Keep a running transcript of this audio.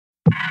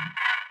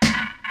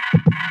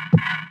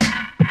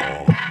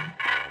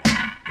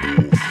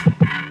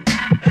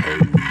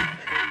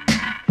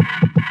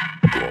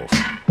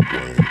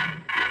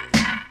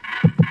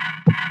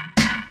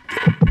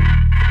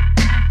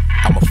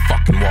I'm a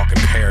fucking walking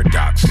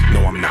paradox.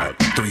 No, I'm not.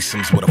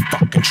 Threesomes with a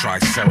fucking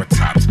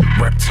triceratops.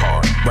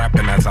 Reptar,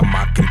 rapping as I'm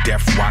mocking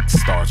deaf rock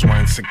stars.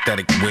 Wearing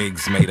synthetic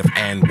wigs made of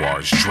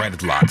anwars.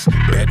 Dreadlocks,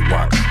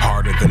 bedrock,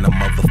 harder than a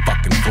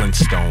motherfucking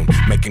Flintstone.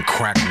 Making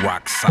crack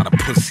rocks out of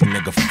pussy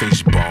nigga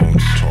fish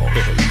bones.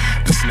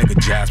 This nigga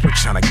Jasper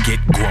tryna get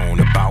grown.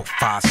 About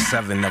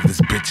 5'7" of his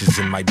bitches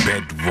in my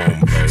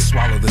bedroom.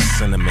 Swallow the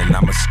cinnamon,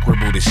 I'ma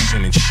scribble this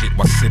shit and shit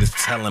while Sid is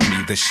telling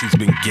me that she's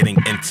been getting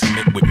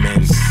intimate with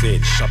men.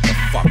 Sid, shut the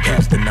fuck up.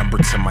 Here's the number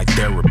to my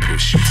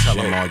therapist. You tell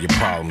him all your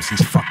problems,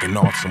 he's fucking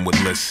awesome with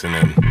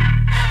listening.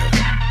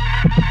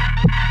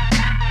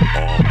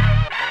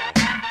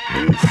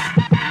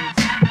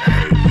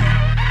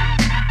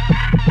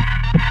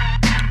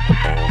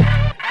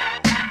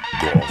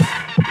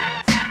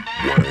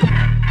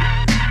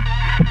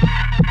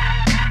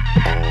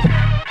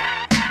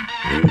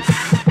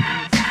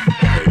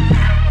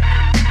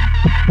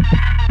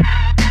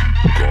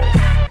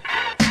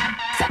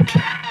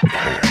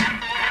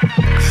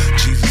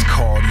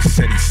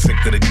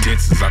 Of the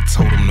disses, I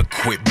told him to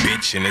quit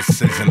bitching.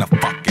 This isn't a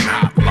fucking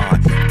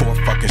hotline for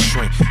a fucking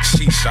shrink.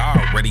 Sheesh,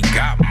 I already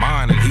got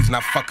mine, and he's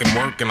not fucking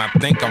working. I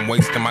think I'm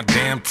wasting my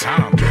damn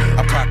time.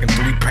 I'm clocking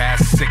 3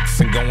 past 6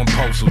 and going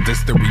postal.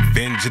 This the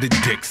revenge of the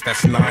dicks.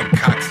 That's 9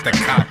 cocks that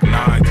cock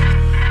 9.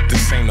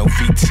 This ain't no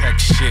V-Tech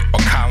shit or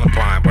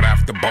Columbine, but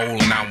after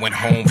bowling, I went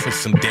home for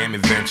some damn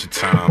adventure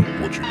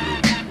time. What you do?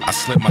 I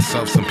slipped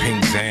myself some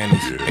pink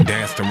zannies and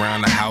danced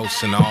around the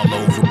house and all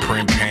over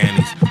print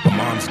panties. My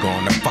mom's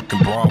gone, that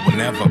fucking broad will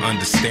never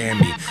understand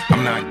me.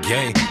 I'm not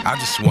gay, I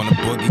just wanna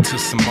boogie to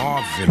some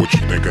Marvin. What you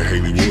think of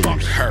Haley Williams?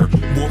 Fuck her,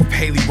 Wolf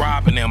Haley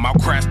robbing them. I'll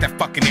crash that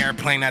fucking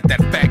airplane at that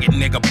faggot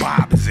nigga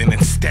Bob is in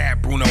and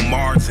stab Bruno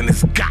Mars in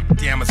his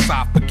goddamn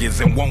esophagus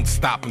and won't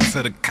stop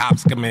until the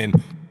cops come in.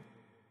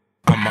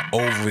 I'm an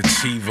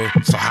overachiever,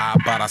 so how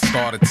about I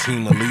start a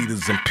team of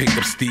leaders and pick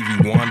up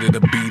Stevie Wonder to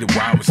be the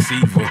wide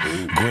receiver?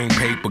 Green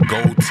paper,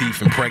 gold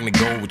teeth, and pregnant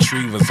gold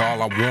retrievers,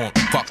 all I want.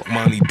 Fuck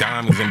money,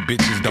 diamonds, and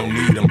bitches don't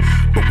need them.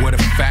 But where the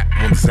fat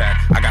ones at?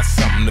 I got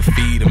something to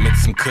feed them.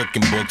 It's some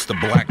cooking books, the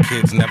black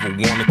kids never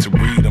wanted to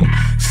read them.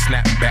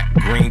 Snapback,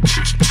 green,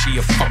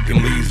 chia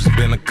fucking leaves. It's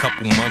been a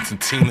couple months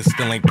and Tina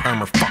still ain't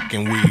perma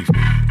fucking weave.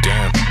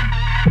 Damn.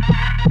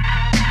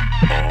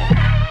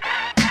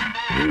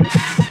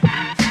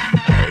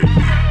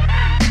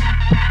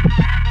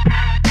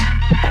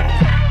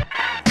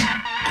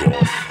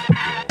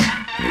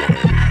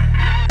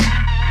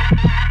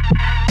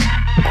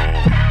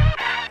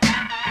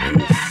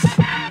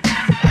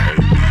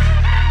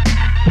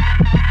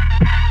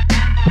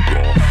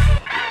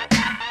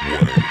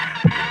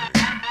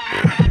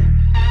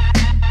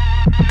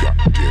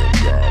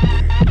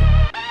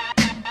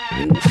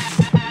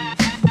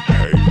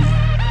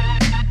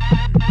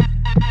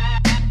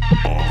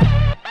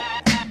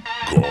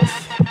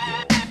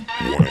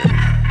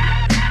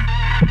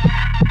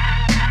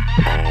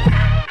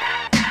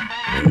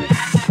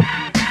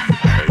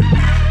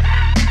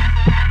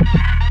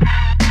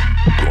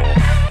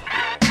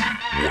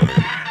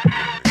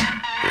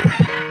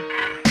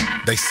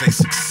 They say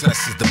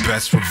success is the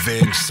best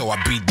revenge, so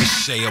I beat this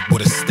Shay up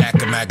with a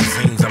stack of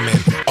magazines I'm in.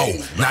 Oh,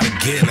 not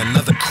again,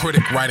 another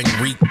critic writing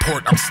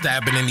report. I'm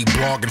stabbing any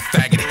blogging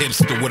faggot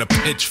hipster with a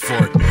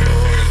pitchfork.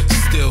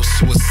 Still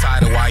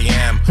suicidal I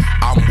am.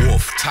 I'm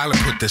Wolf. Tyler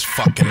put this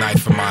fucking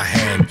knife in my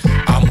hand.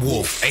 I'm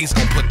Wolf. Ace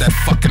gon' put that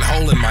fucking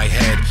hole in my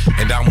head.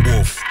 And I'm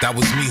Wolf. That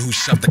was me who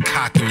shoved the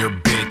cock in your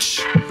bitch.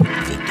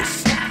 What the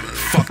fuck?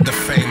 Fuck the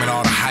fame and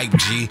all the hype,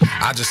 G.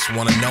 I just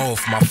wanna know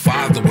if my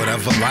father would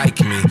ever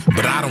like me.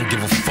 But I don't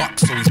give a fuck,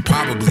 so he's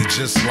probably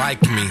just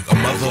like me. A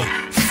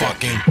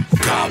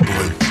motherfucking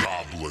goblin.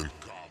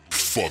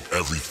 Fuck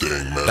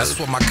everything, man. That's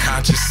what my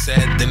conscience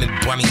said. Then it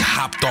bunny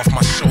hopped off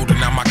my shoulder,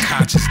 now my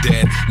conscience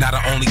dead. Now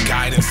the only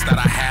guidance that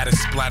I had is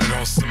splattered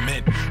on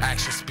cement.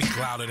 Actions speak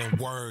louder than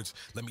words.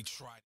 Let me try.